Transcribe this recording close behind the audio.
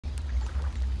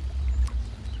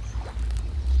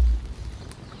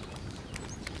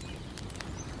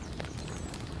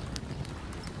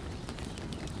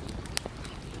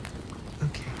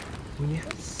we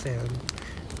had said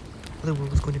that we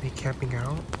was going to be camping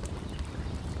out.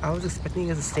 I was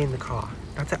expecting us to stay in the car,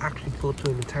 not to actually pull up to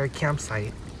an entire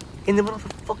campsite in the middle of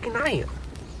the fucking night.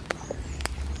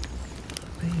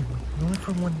 Babe, only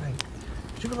for one night.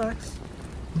 Could you relax?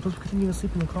 I'm supposed to continue to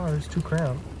sleep in the car. It's too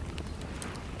cramped.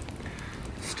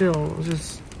 Still, it was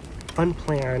just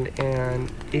unplanned,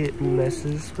 and it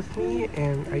messes with me,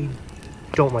 and I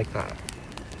don't like that.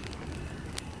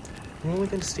 We're only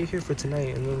going to stay here for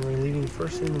tonight, and then we're leaving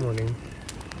first thing in the morning.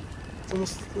 It's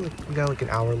almost like we got like an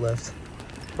hour left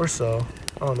or so.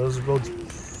 Oh, those roads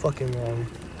fucking long.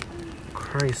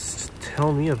 Christ,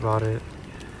 tell me about it.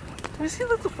 Did you see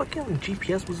that the fucking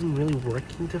GPS wasn't really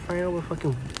working to find out what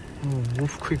fucking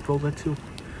WolfCreek Road led to?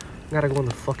 I gotta go on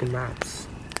the fucking maps.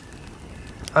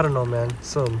 I don't know, man.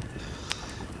 Some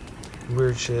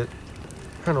weird shit.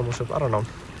 Paranormal shit. I don't know.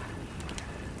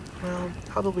 Well,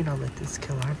 how about we not let this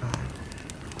kill our vibe?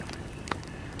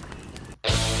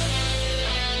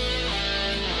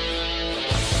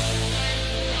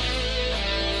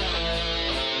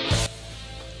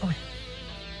 Oh wait.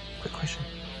 Quick question.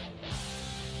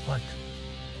 What?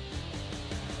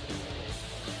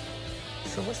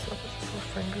 So what's up with this whole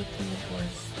friend group thing of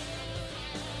yours?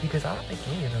 Because I don't think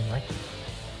any of them like it.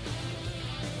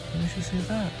 Who should say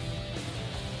that?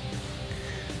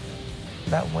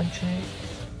 That one chick,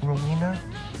 Rowena,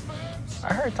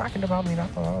 I heard talking about me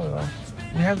not that long ago.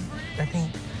 We had, I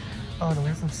think, oh no, we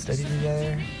had some study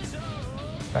together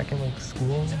back in like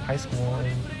school, high school,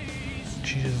 and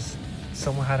she just,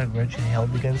 someone had a grudge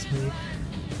held against me.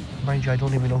 Mind you, I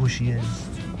don't even know who she is.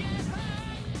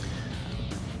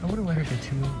 I wouldn't let her get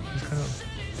too, it's kind of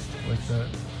like that.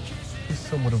 She's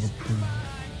somewhat of a prude.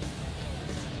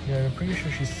 Yeah, I'm pretty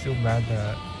sure she's still mad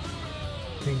that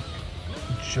I think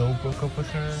Joe broke up with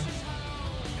her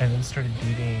and then started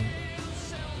dating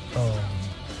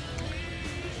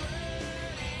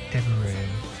Deborah.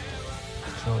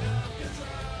 So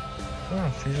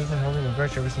oh, she's just been holding a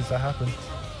grudge ever since that happened.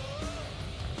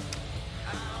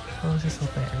 So I was just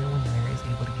hoping everyone there is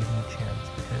able to give me a chance,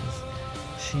 because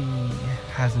she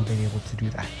hasn't been able to do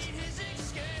that.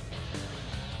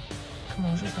 Come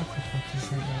on, let's just not fuck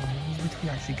this right now. Let's wait till we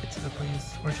actually get to the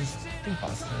place, or just think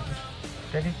positive.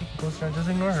 If anything goes down, just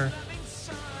ignore her.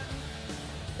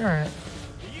 You're alright.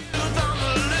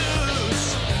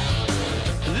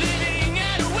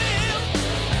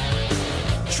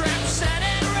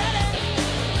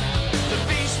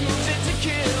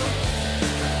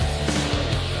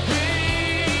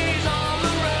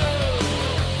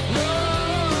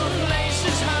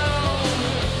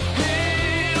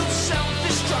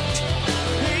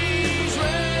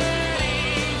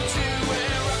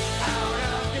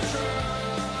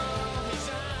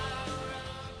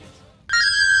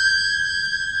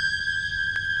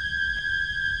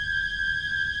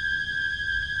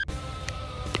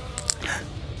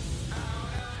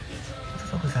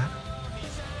 What was that?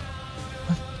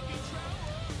 What?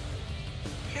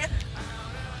 Yeah.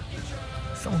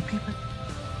 Someone peeping.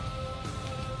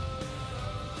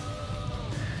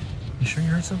 You sure you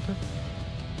heard something?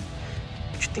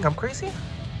 Did you think I'm crazy?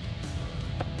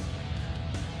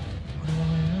 What do you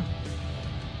want me to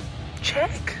do?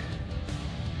 Check.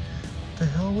 The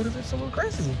hell would have been someone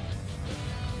crazy?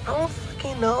 I don't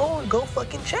fucking know. Go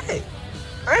fucking check.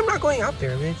 I'm not going out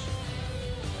there, bitch.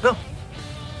 No.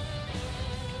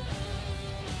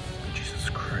 Jesus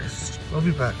Christ. I'll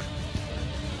be back.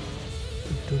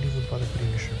 Don't even bother putting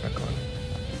your shirt back on.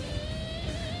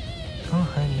 Oh,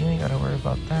 honey, you ain't gotta worry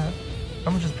about that.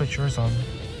 I'm gonna just put yours on.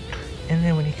 And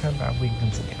then when you come back, we can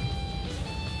continue.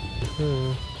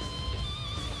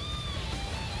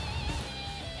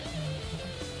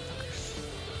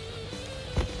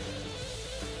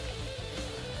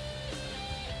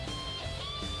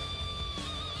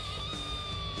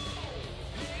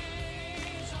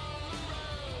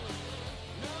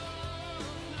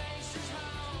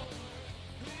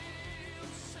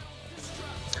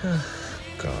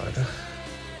 God.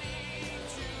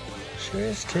 Sure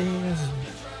is taking his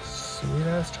sweet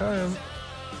ass time.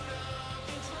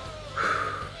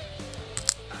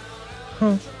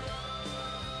 Huh.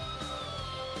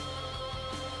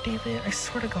 David, I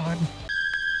swear to God.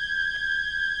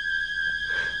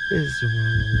 It is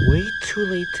way too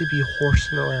late to be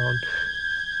horsing around.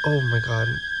 Oh my God.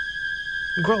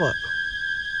 Grow up.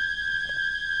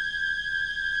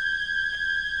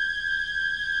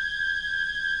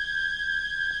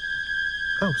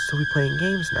 Oh, so we playing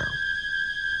games now.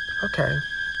 Okay.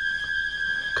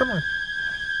 Come on.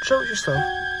 Show yourself,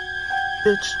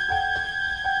 bitch.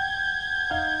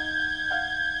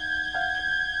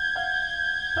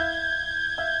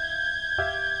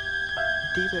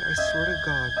 David, I swear to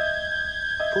God,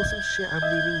 Pull some shit, I'm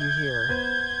leaving you here.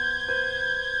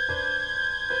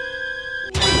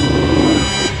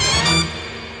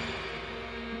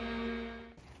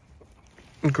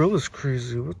 Girl is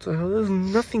crazy. What the hell? There's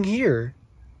nothing here.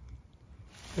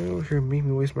 Get over here, make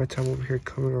me waste my time over here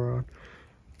coming around.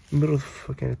 Middle of the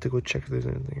fucking, I have to go check if there's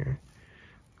anything here.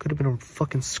 Could have been a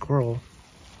fucking squirrel.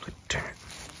 God damn it.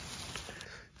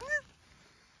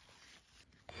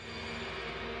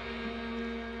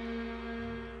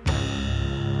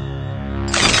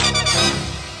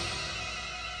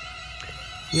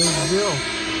 Yo, Bill.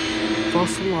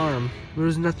 False alarm.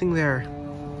 There's nothing there.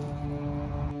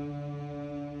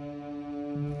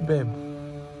 Babe.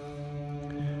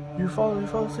 You fall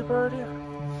asleep already?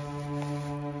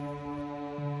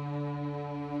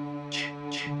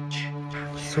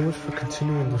 So much for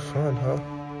continuing the fun, huh?